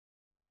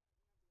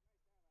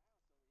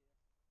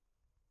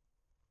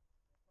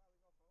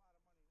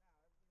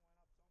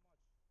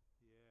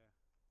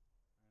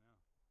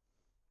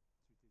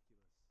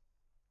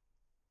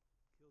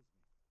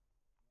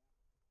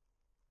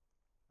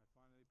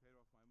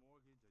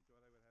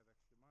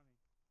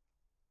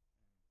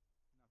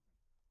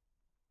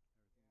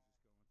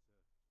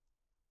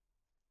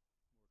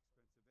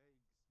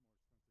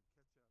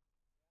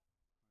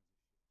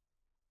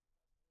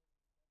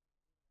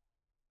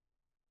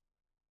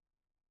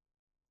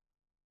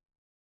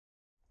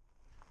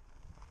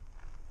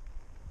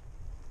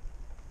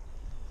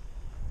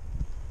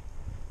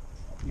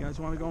guys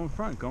want to go in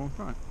front, go in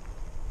front.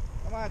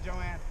 Come on,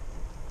 Joanne.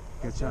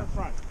 Let's Get you go in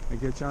front. I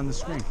get you on the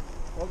screen.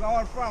 We'll go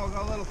in front. We'll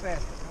go a little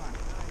faster. Come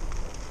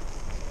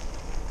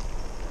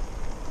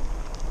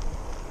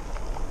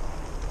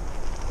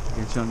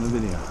on. Get you on the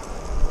video.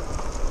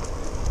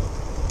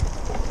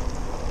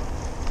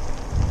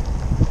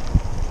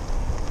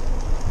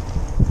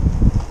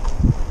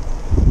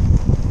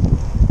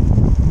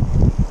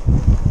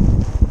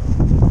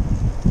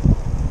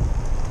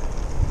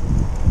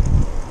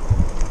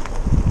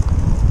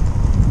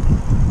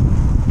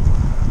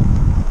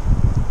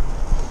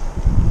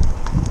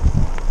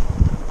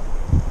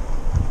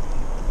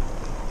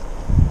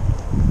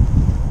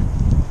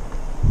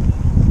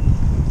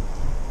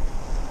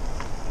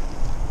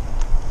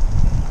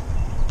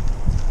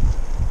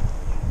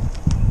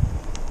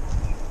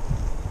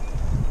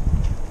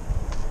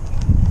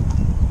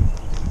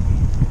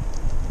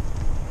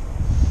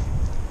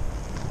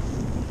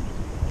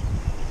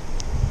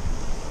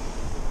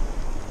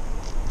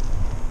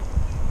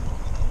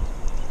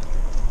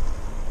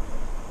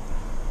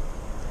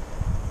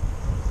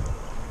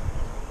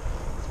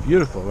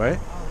 Beautiful, right?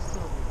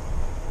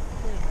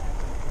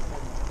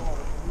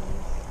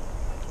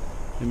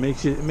 It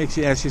makes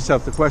you ask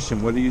yourself the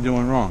question, what are you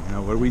doing wrong?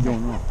 Now, what are we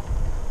doing wrong?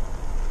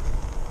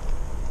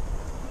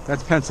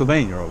 That's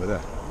Pennsylvania over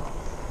there.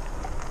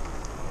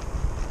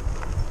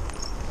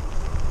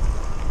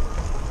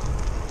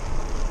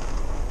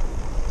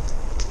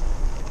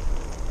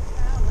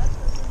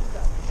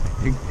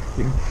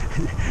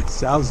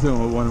 Sal's doing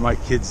what one of my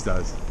kids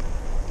does.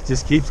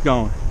 Just keeps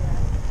going.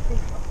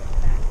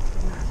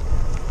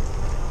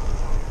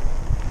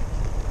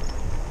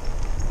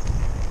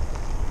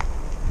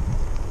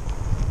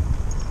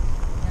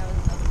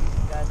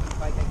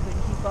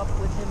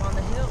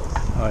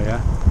 Oh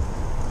yeah?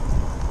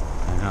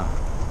 I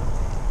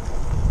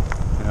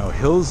know.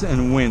 Hills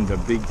and wind are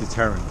big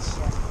deterrents.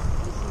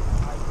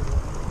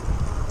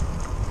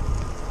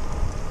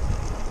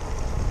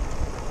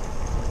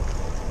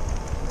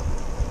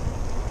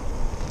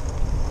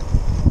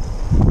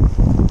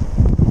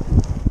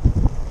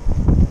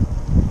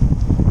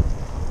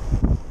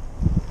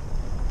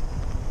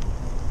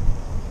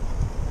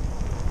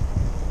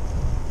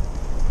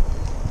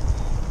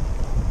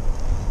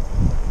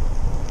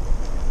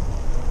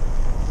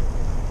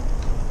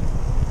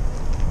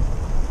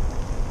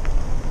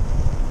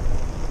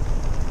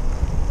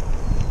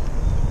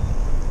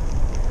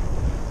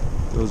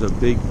 Those are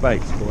big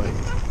bikes, boy.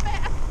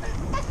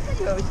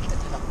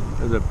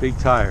 Those are big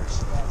tires.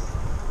 Yes.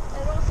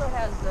 And it also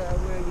has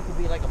where you could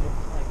be like a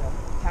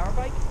power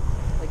bike.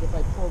 Like if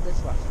I pull this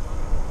one,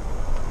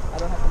 I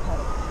don't have to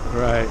pedal.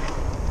 Right.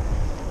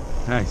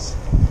 Nice.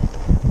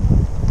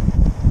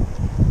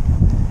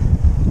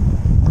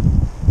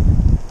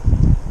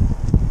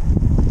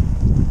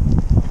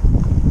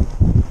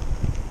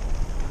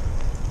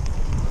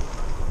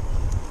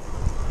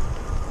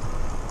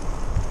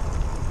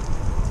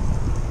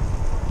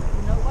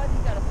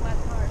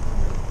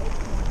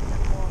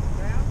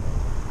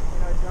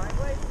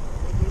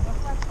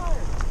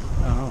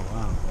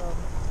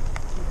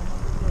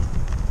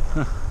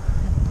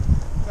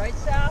 Right,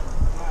 Sal?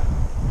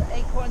 The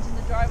acorns in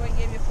the driveway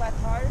gave you flat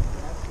tires?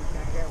 Yes, we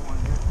can't get one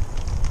yet.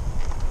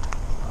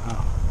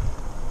 Wow.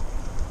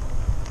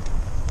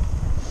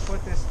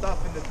 Put this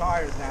stuff in the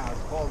tires now.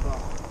 It's called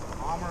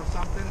armor or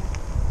something.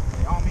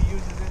 The Army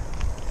uses it.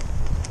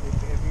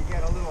 If you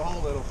get a little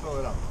hole, it'll fill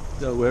it up.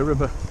 Delaware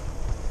River.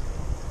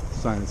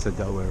 Sign that said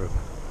Delaware River.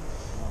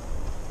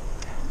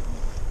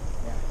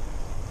 Yeah.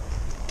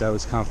 That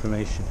was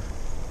confirmation.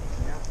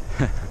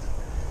 Yeah.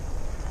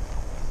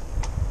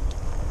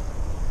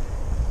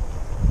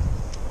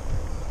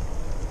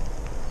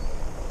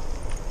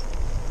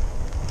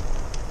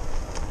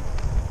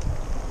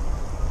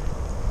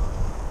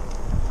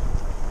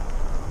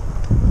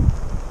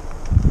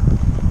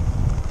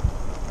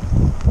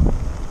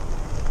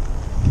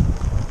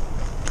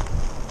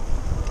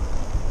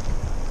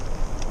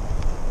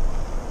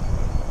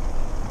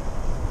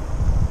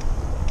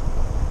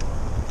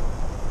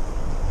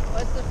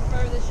 What's the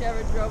furthest you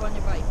ever drove on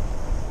your bike?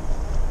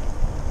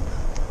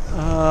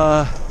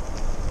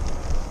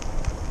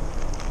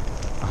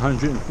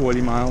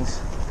 140 miles.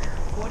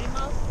 40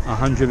 miles?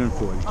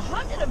 140.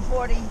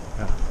 140? Yeah.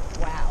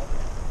 Wow.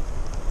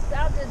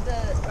 Sal did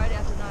right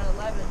after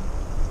 9/11,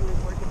 he was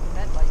working for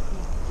MedLife.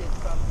 He did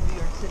from New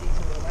York City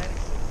to Atlantic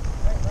City.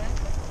 Right, Atlantic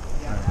City?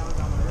 Yeah, that was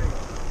on the radio.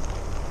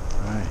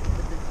 Right.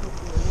 But the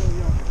people were really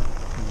young.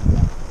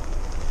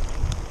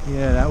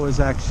 Yeah, that was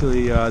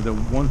actually the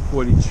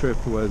 140 trip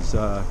was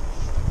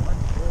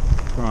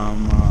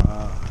from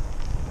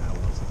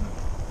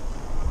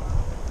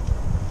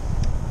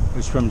it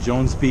was from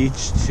Jones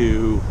Beach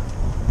to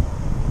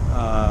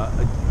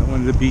one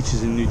of the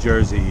beaches in New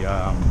Jersey,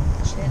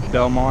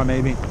 Belmar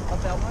maybe. Oh,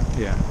 Belmar?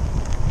 Yeah.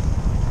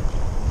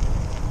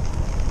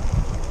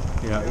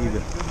 Yeah, either. Do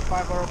the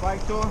 5-hour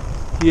bike tour?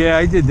 Yeah,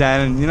 I did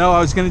that, and you know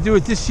I was going to do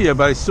it this year,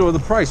 but I saw the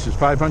price was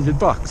 $500.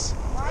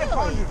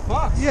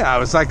 $500? Yeah, I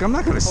was like, I'm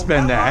not going to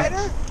spend that.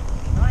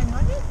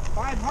 900?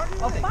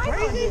 500? Oh,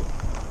 Crazy?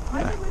 500? I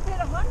think we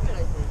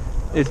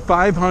It's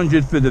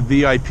 500 for the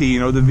VIP. You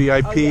know the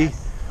VIP. Oh,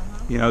 yes.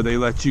 You know they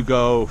let you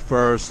go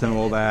first and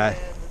all that,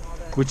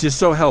 which is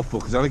so helpful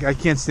because I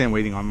can't stand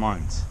waiting on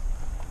lines.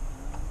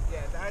 Yeah,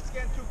 that's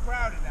getting too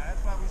crowded now.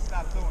 That's why we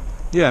stopped doing it.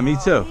 Yeah, me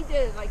too. He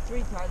did it like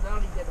 3 times. I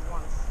only did it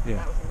once. Yeah.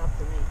 That was enough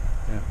for me.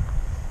 Yeah.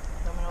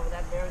 Coming over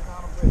that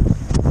Arizona bridge.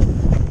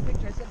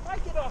 Picture. I said, if I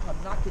get off,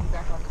 I'm not getting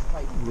back on this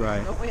bike.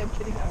 Right. No way I'm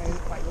getting off this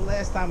bike. The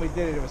last time we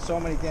did it, there was so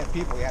many damn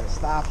people. You had to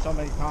stop so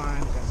many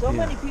times. And So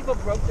Yeah. many people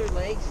broke their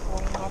legs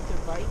falling off their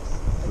bikes.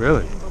 I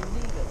Really? couldn't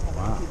believe it. How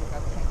Wow. many people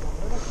got tangled.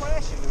 they were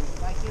crashing. It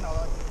was like, you know,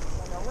 like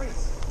a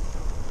race.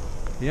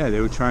 Yeah,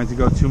 they were trying to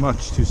go too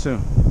much too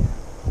soon. It's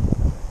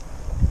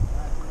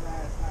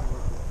not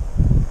worth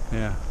it.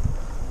 Yeah.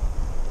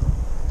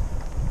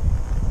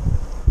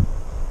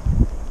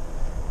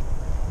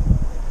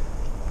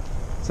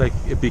 It's like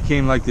it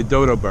became like the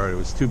dodo bird. It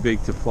was too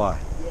big to fly.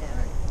 Yeah.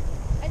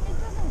 And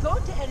it doesn't go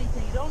to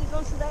anything. It only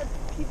goes to that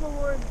people who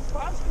are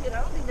sponsoring it.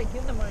 I don't think they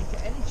give the money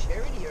to any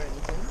charity or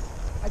anything.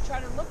 I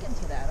tried to look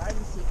into that. I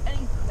didn't see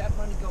any that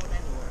money going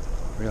anywhere.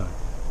 Really.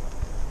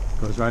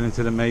 Goes right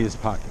into the mayor's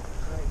pocket.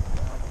 Right.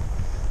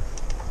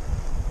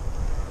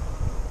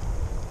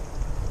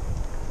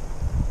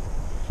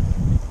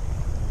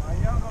 My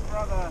younger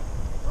brother,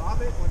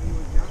 Robert, when he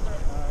was younger,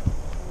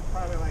 he was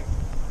probably like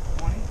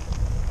 20. He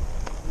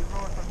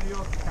rode from New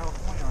York to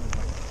California on his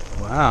bike.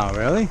 Wow,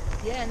 really?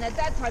 Yeah, and at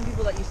that time,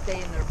 people let you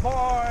stay in their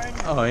barn.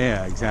 And Oh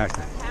yeah,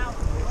 exactly. house.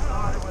 It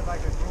started with like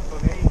a group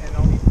of 8 and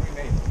only 3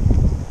 made it.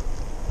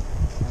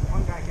 And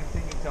one guy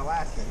continued to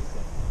Alaska, he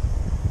said.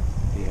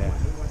 Yeah. He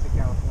went to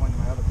California,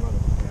 my other brother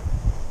was there.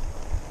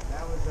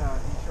 That was,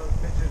 he showed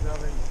pictures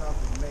of it and stuff, it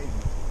was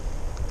amazing.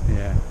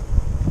 Yeah.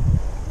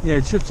 Yeah,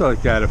 trips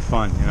like that are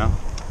fun, you know.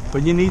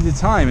 But you need the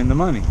time and the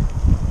money.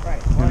 Right.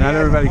 And not he had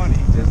everybody no money.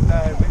 He just he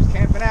was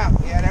camping out.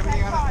 He had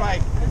everything on his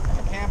bike.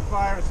 A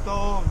campfire, a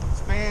stove,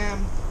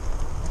 spam.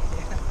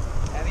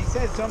 And he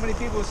said so many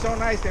people were so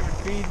nice. They would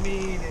feed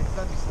me. They'd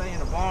let me stay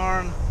in a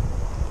barn. And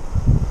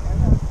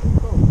that was pretty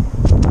cool.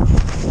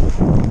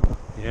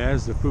 Yeah,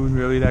 is the food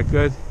really that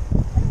good? It was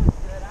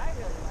good. I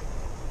really liked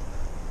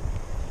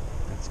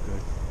it. That's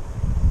good.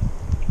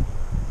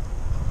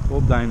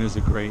 Old diners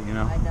are great, you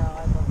know. I know. I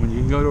love When you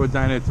can go to a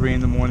diner at 3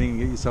 in the morning and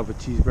get yourself a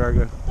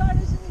cheeseburger.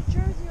 Diners in New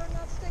Jersey are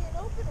not staying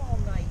open all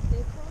night.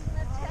 They're closing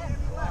at 10.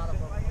 A lot of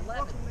them. Like in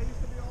 11. Brooklyn, they used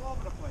to be all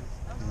over the place.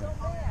 I'm so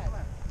mad.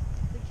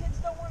 The kids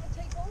don't want to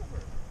take over.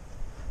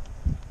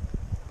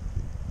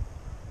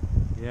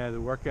 Yeah,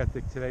 the work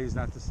ethic today is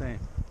not the same.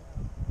 They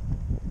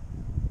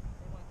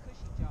want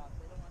cushy jobs.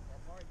 They don't want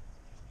that hard.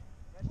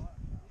 Even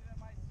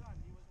my son,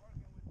 he was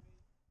working with me.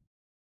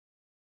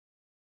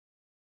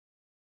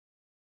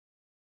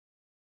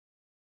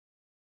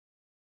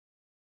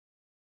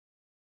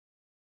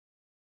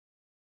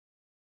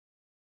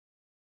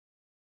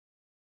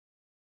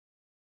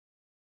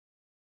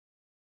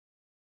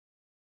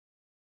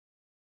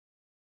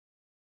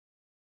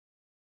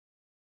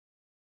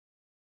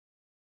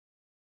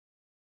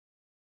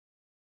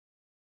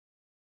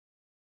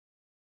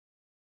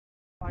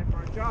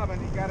 For a job,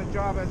 and he got a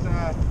job as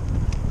a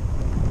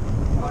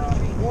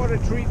water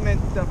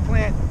treatment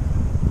plant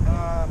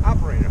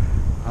operator,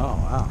 Oh,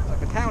 wow.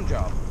 like a town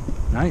job.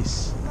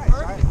 Nice. Nice,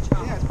 Perfect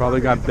job. yeah, it's Probably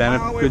perfect. got It's a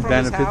mile away good from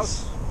his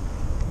benefits. house.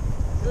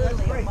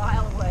 Literally great. a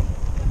mile away.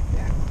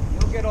 Yeah,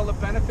 you'll get all the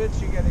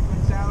benefits. You get a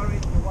good salary.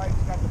 Your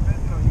wife's got the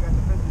business. You know, you got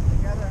the business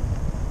together.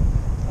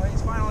 So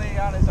he's finally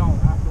on his own. I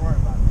don't have to worry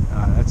about it.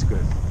 Ah, that's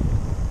good.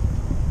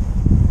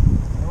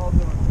 They're all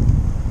doing it.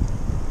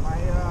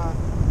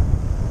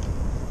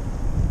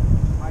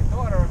 My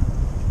daughter,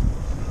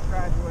 she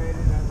graduated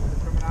with a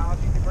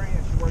criminology degree,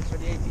 and she works for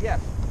the ATF.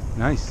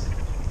 Nice.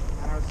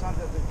 And her son's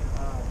a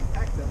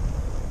detective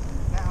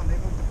in town. They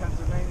moved to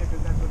Pennsylvania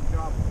because that's what the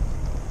job was.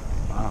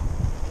 Wow.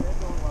 They're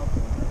doing well for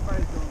them.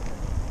 Everybody's doing good.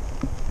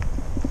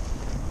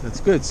 That's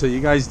good. So you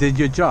guys did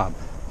your job.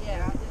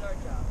 Yeah, we did our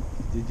job.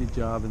 Did your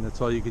job, and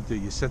that's all you could do.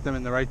 You set them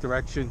in the right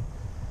direction.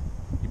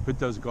 You put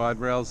those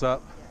guardrails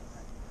up, Yes.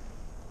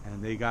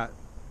 and they got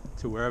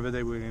to wherever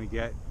they were going to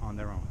get on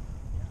their own.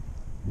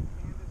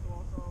 Candace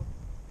also,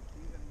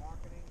 she's in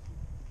marketing. She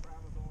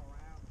travels all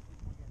around.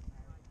 She's getting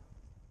married now.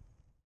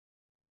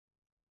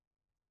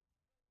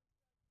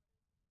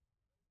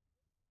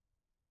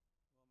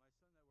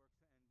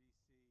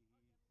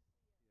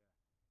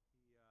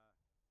 Well, my son that works at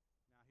NBC,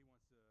 now he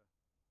wants to,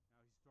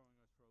 now he's throwing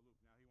us for a loop.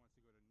 Now he wants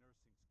to go to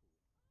nursing school.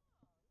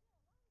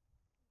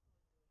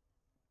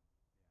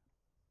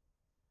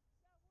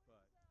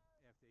 But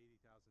after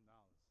 $80,000.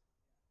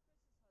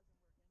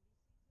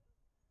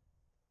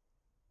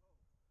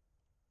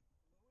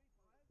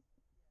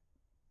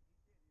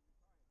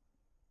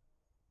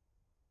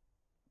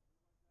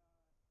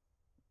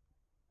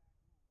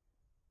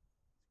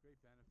 It's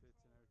great benefits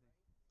and everything.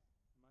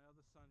 My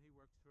other son, he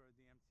works for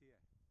the MTA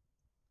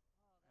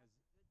as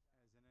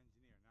an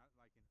engineer, not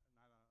like a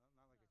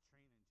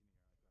train engineer,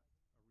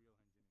 like a real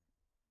engineer.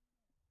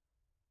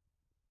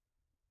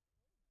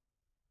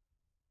 Yeah, they're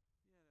both smart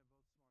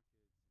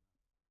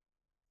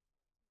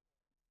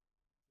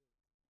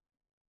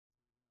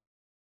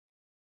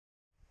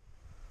kids.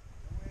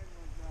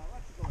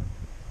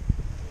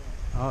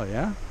 Oh,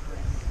 yeah?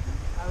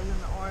 I was in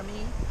the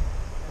Army.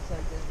 That's what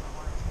I did in the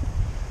Army.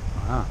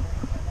 Wow. Then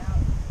I went out.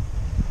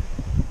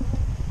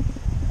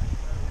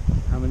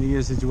 How many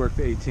years did you work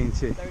for AT&T?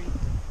 32.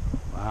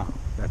 Wow,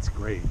 that's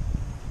great.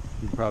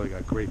 You probably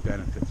got great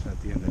benefits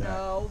at the end of that.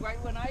 No, right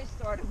when I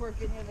started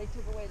working here, they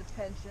took away the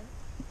pension.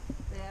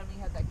 They only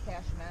had that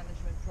cash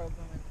management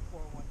program and the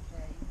 401k.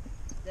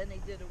 Then they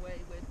did away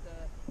with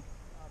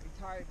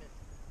retirement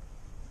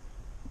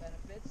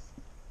benefits.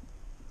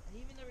 And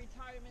even the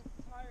retirees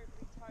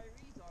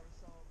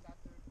also got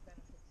their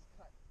benefits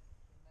cut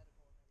for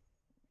medical and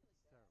everything.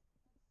 Really sad.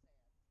 That's sad. All those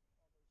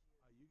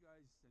years. You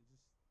guys, and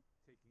just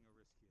taking a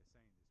risk here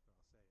saying this,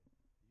 but I'll say it.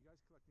 Are you guys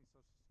collecting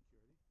Social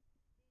Security? He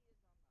is,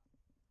 I'm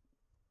not. Okay.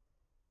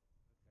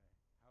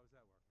 How is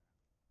that working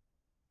out? I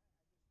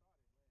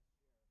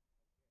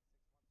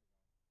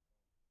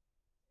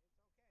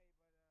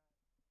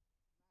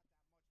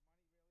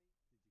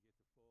just started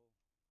last year, 6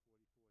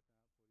 months ago.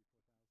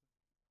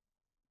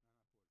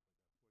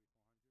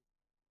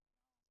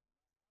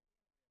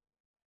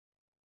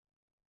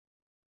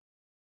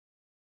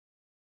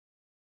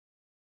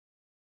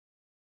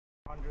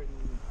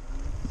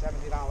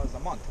 $170 a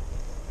month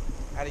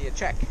out of your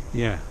check.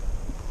 Yeah.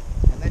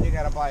 And then you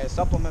got to buy a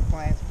supplement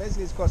plan. So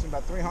basically, it's costing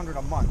about $300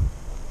 a month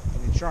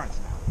in insurance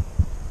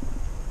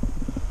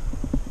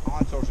now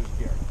on Social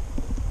Security.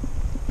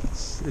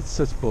 It's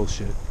such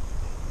bullshit.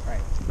 Right.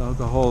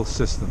 The whole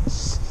system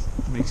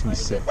makes me But a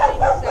sick. good thing,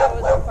 Sal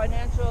was a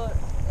financial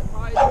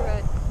advisor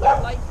at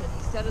MetLife, and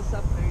he set us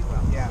up very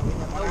well. Yeah.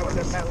 When I was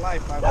at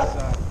MetLife,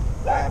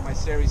 I had my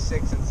Series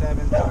 6 and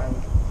 7. So I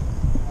was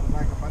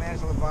like a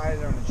financial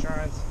advisor and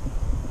insurance.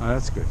 Oh,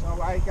 that's good. So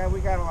we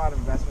got a lot of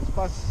investments.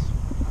 Plus,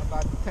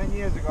 about 10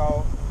 years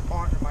ago,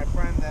 my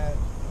friend that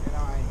we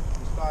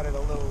started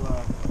a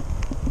little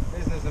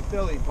business in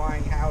Philly,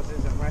 buying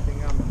houses and renting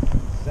them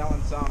and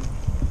selling some.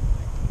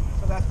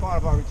 So that's part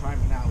of our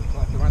retirement now. We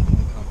collect the rental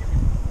income.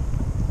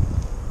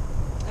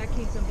 That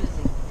keeps him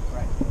busy.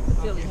 Right. The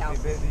Son Philly keeps me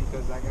houses. busy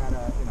because I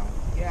gotta,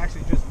 he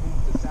actually just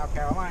moved to South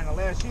Carolina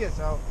last year,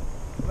 so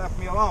he left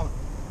me alone.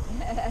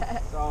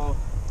 So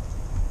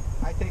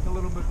I take a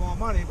little bit more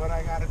money, but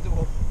I gotta do,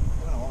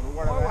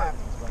 whatever More work.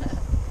 happens. But,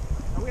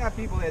 and we have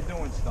people there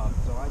doing stuff,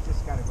 so I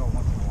just gotta go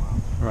once in a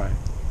while. Right.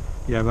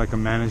 You have like a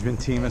management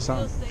team or Real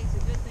something? estate's a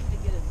good thing to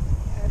get in.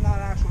 And not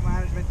an actual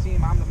management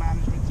team. I'm the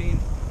management team.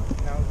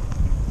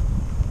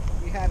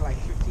 We had like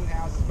 15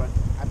 houses, but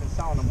I've been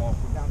selling them all.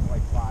 We're down to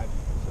like 5.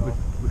 So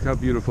Look how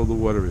beautiful the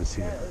water is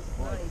here. That is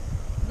nice.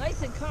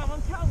 Nice and calm.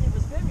 I'm telling you, it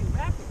was very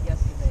rapid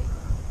yesterday.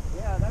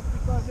 yeah, that's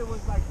because it was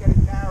like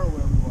getting narrow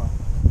where we were.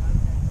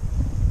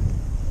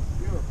 It's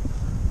beautiful.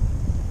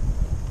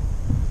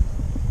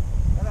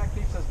 And that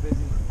keeps us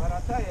busy. But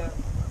I'll tell you,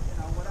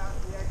 without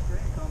the extra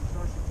income,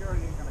 Social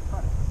Security ain't gonna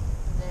cut it.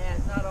 Nah,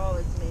 it's not all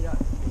it's made up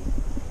to be.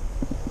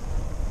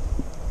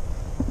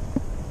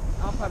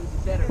 I'll probably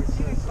do better with She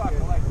Social didn't start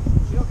Security. collecting.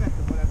 She'll get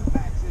to whatever the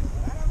max is,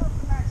 but I don't know if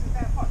the max is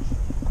that much.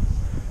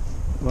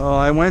 Well,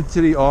 I went to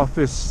the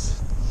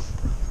office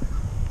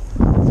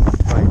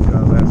like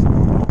last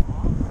month.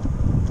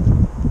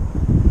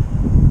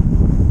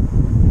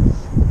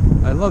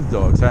 I love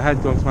dogs. I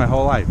had dogs my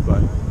whole life,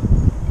 but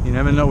you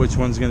never know which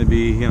one's going to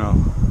be, they're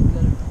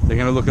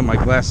going to look at my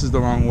glasses the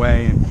wrong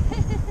way and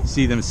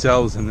see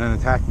themselves and then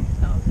attack me.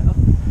 Oh, no.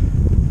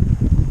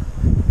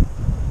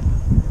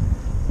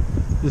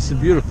 This is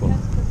beautiful.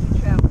 That's because we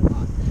travel a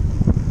lot.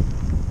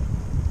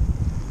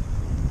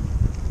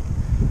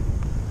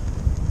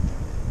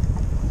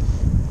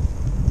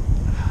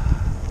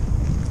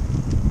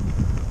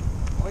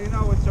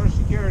 Well, with Social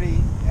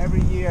Security,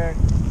 every year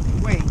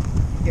you wait,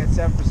 you get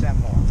 7%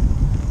 more.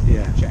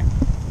 Yeah. Check.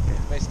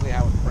 Basically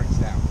how it breaks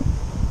down.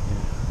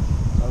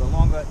 So the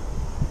longer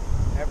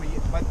every year,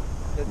 but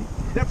the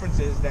difference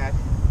is that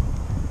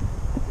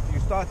if you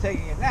start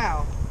taking it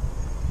now,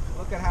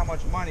 look at how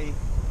much money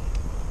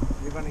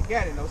you're going to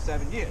get in those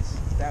 7 years.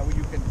 That way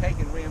you can take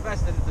and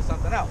reinvest it into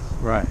something else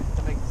Right.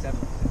 to make the 7%.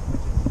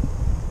 Which is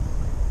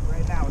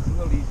right now it's a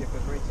little easier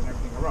because rates and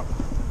everything are up.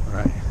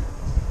 Right.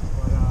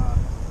 But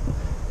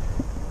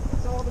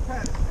it all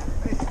depends.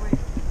 Basically,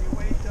 if you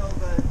wait till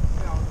your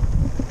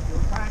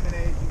retirement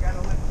age, you got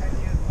to live 10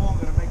 years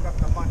longer to make up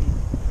the money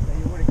that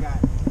you would have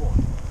got before.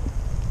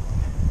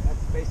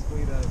 That's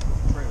basically the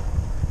trade.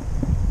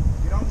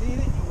 If you don't need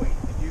it, you wait.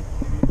 If you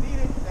need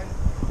it, then you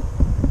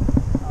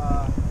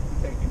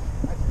take it.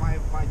 That's my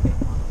take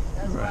on it.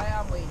 That's why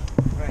I'm waiting.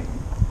 Right.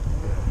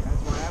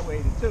 That's why I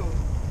waited too.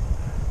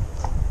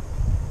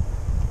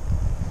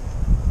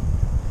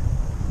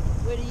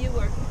 Where do you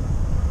work?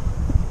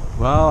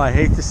 Well, I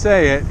hate to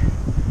say it.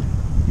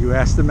 You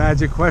asked the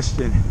magic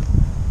question.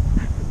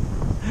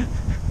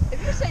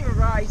 If you say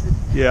Verizon,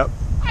 Yep.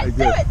 I do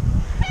do. it.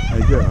 I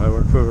do. I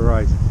work for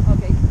Verizon.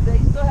 Okay, they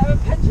still have a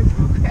pension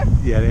program.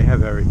 Yeah, they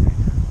have everything.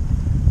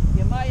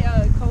 Yeah, my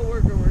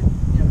co-worker worked,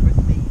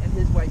 with me, and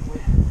his wife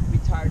was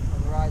retired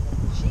from Verizon.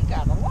 She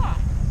got a lot.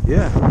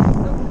 Yeah. So,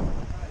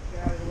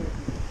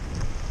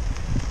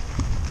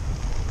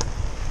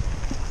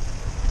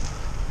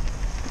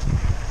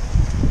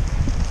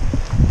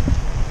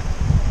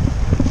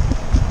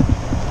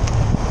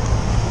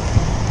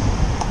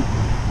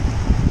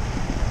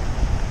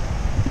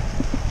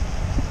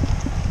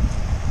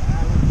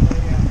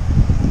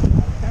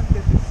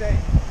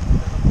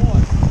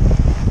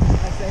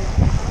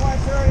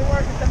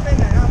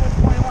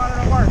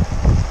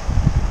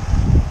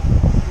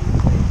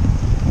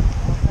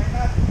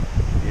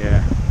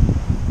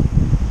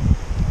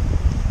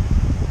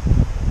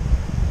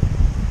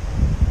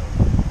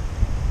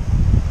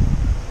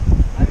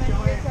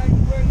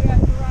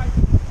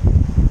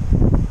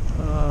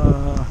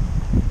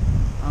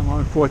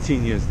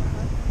 14 years now.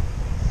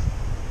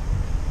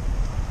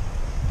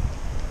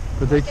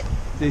 But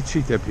they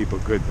treat their people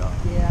good though,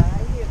 Yeah,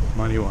 I hear that.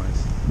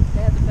 money-wise.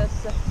 They have the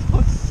best cell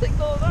phone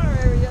signal in our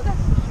area,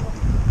 that's for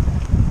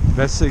sure.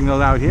 Best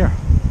signal out here.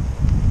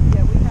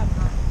 Yeah, we have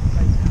none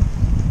right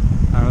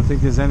now. I don't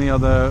think there's any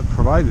other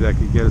provider that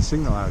could get a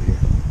signal out here.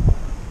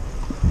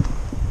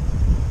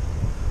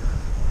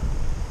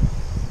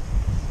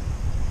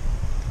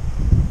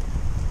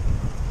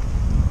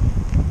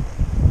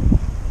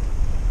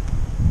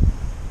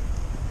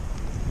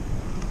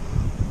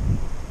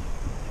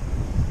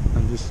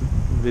 I'm just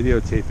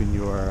videotaping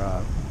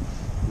your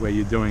way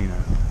you're doing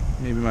that.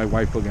 Maybe my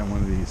wife will get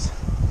one of these.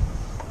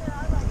 Yeah,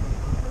 I like it.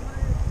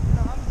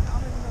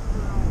 I'm in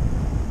number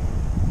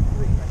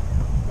 3 right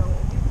now. So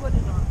if you put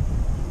it on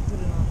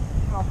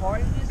how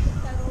hard it is to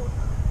pedal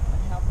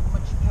and how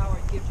much power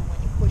it gives you when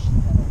you push the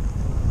pedal.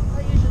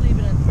 I usually leave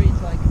it at 3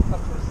 until I can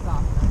come to a stop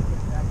and I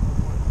get back to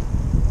work.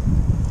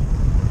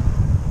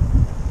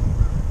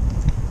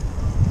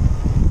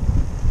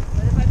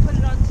 But if I put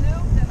it on 2,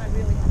 then I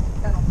really have to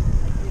pedal.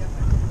 Like here, if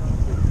I put it on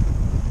 2,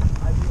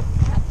 I will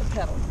have to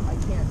pedal. I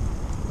can't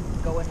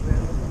go anywhere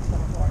with it so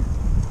hard.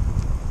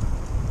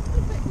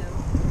 Yes, I do.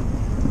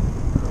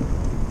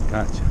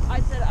 Gotcha.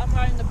 I said I'm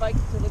riding the bike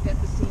to look at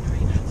the scenery.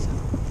 Not so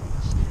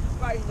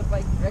much riding the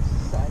bike for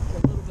exercise. So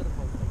a little bit of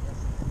both, I guess.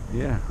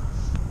 Yeah.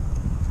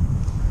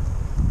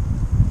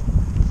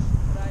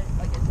 But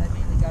like I said, I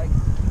mainly got to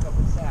keep up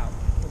with Sal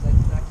because I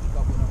cannot keep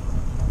up with him with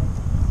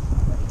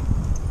anybody.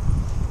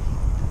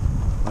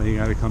 Well, you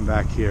got to come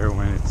back here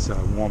when it's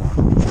warmer.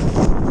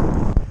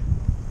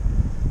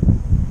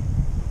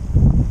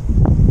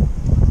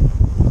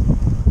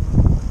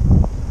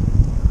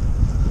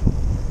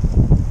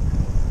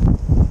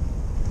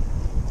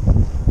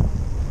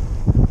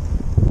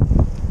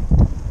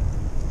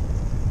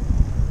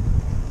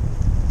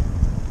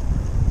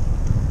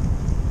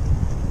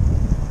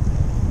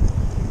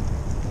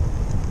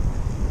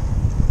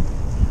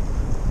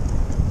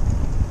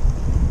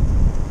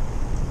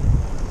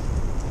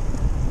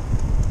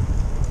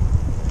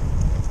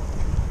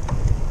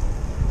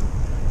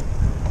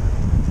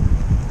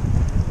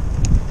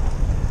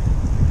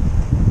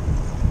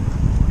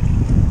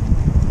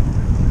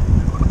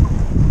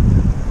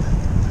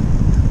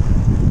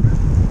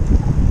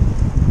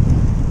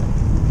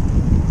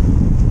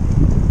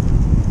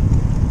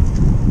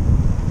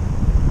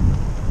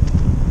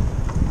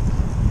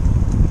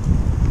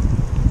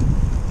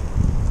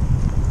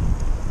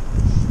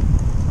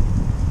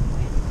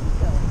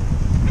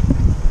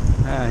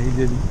 He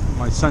did.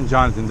 My son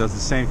Jonathan does the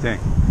same thing.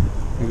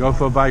 We go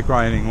for a bike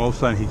riding, all of a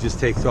sudden he just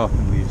takes off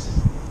and leaves.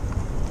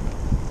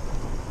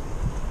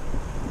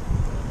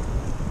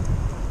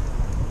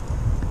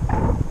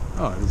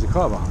 Oh, there's a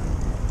car behind me.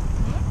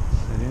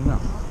 I didn't know.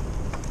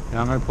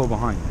 Yeah, I'm going to pull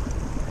behind you.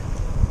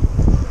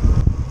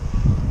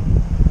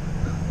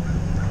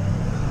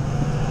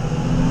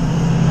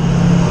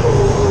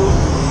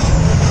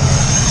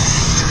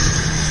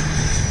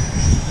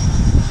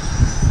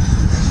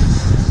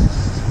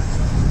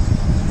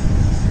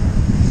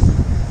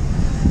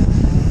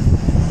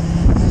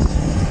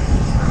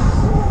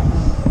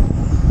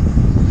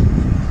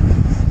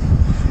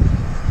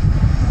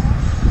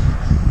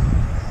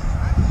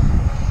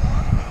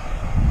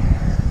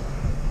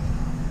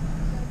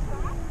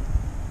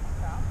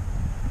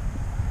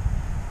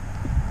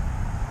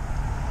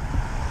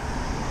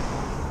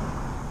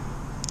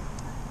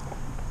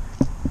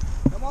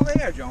 Over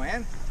here,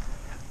 Joanne.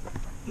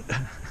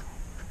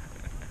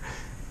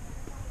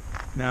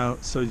 Now,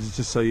 so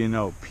just so you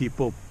know,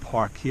 people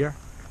park here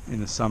in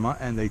the summer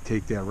and they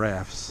take their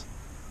rafts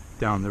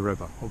down the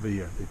river over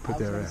here. They put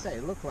their rafts. Say,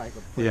 it looked like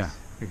a place. Yeah,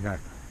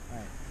 exactly.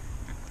 Right.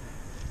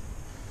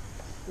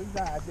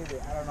 I did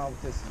it. I don't know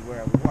if this is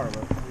where we were,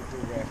 but we do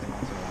rafting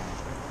once in a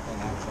while.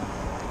 And that's something.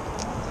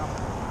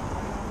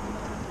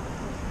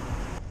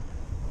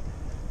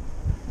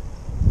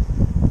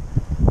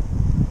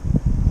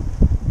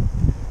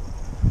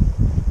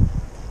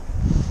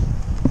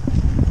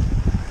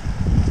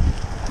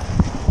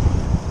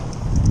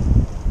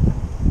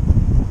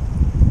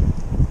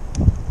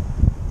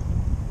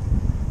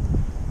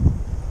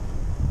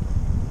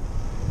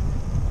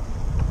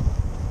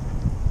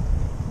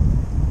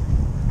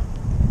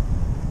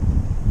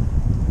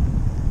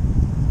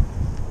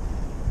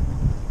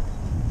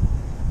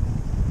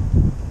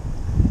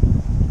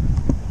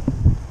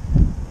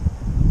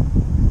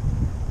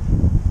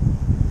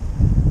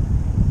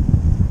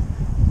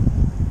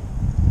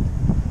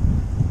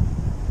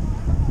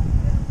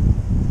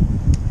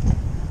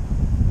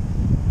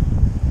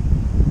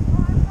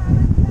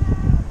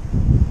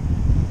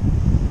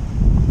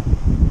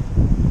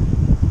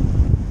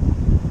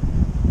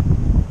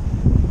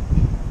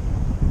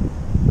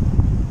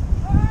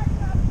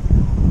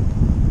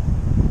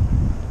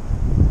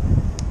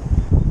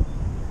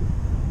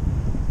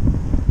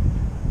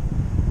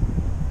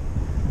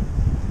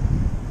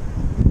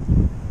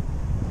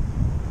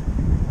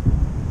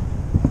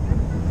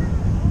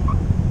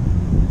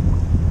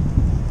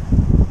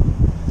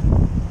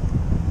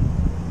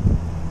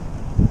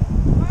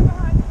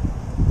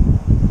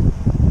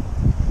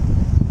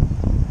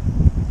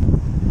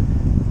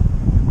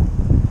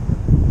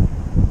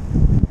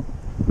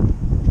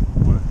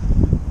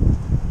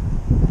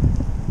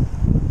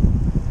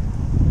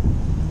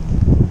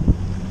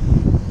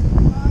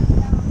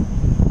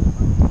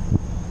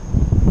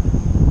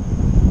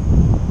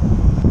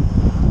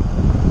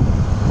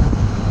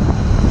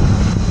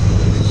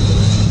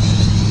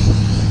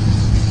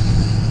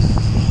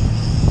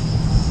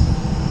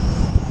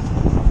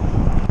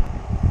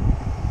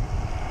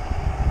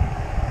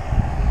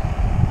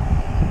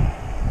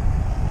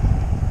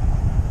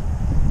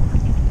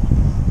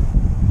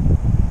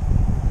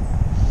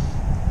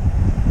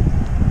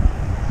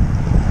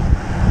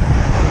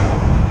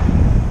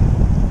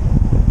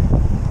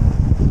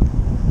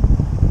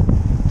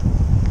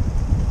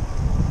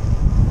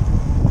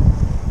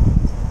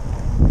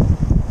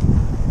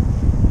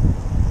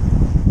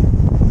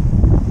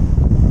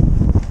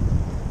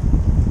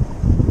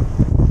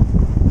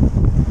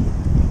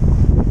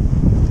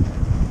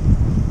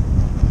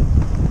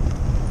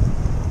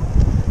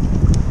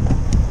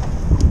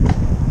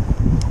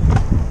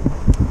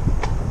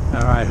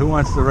 who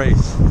wants to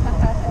race? You'll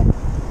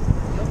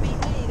beat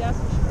me, that's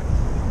for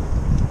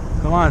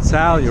sure. Come on,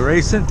 Sal, you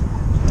racing?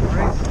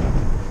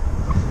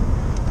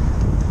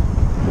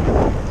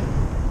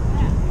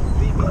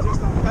 Beat me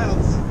just on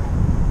pedals.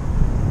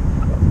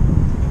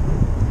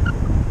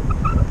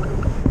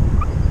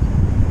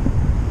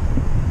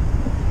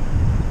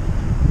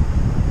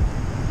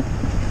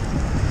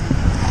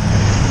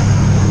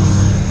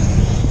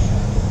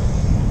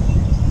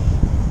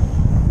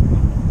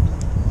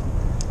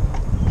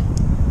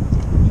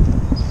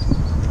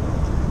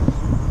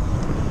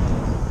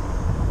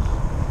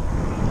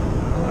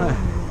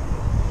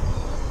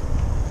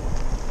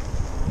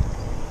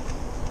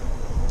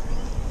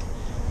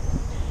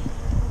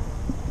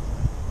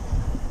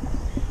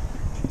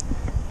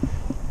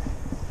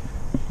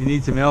 You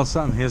need to mail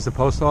something? Here's the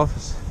post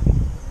office.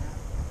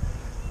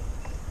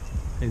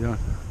 How you doing?